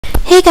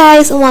Hey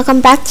guys, and welcome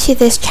back to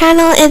this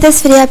channel. In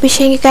this video I'll be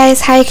showing you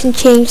guys how you can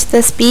change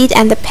the speed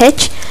and the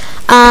pitch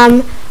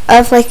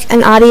of like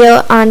an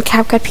audio on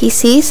CapCut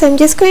PC. So I'm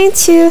just going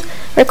to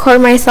record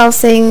myself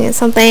saying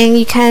something.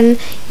 You can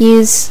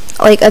use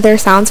like other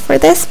sounds for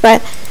this,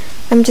 but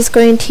I'm just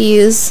going to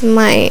use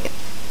my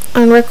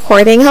own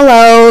recording.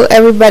 Hello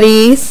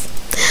everybody,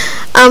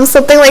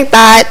 something like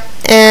that,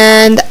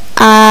 and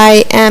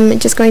I am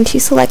just going to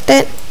select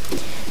it.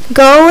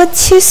 Go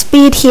to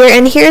speed here,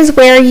 and here's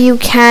where you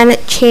can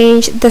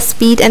change the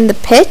speed and the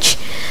pitch.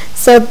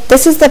 So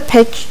this is the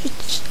pitch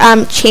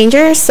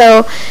changer,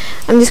 so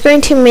I'm just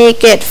going to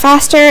make it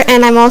faster,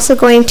 and I'm also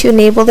going to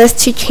enable this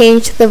to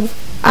change the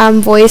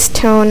voice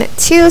tone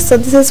too. So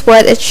this is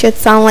what it should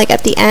sound like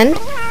at the end.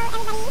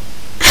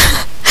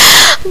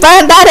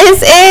 But that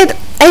is it.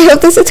 I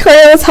hope this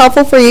tutorial was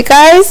helpful for you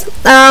guys.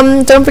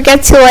 Don't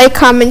forget to like,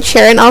 comment,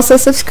 share, and also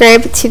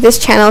subscribe to this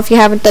channel if you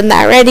haven't done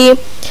that already.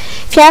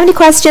 If you have any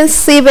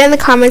questions, leave it in the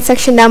comment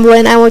section down below,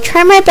 and I will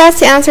try my best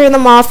to answer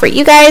them all for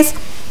you guys.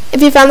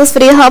 If you found this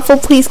video helpful,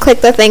 please click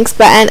the thanks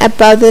button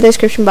above the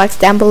description box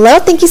down below.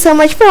 Thank you so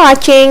much for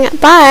watching.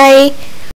 Bye!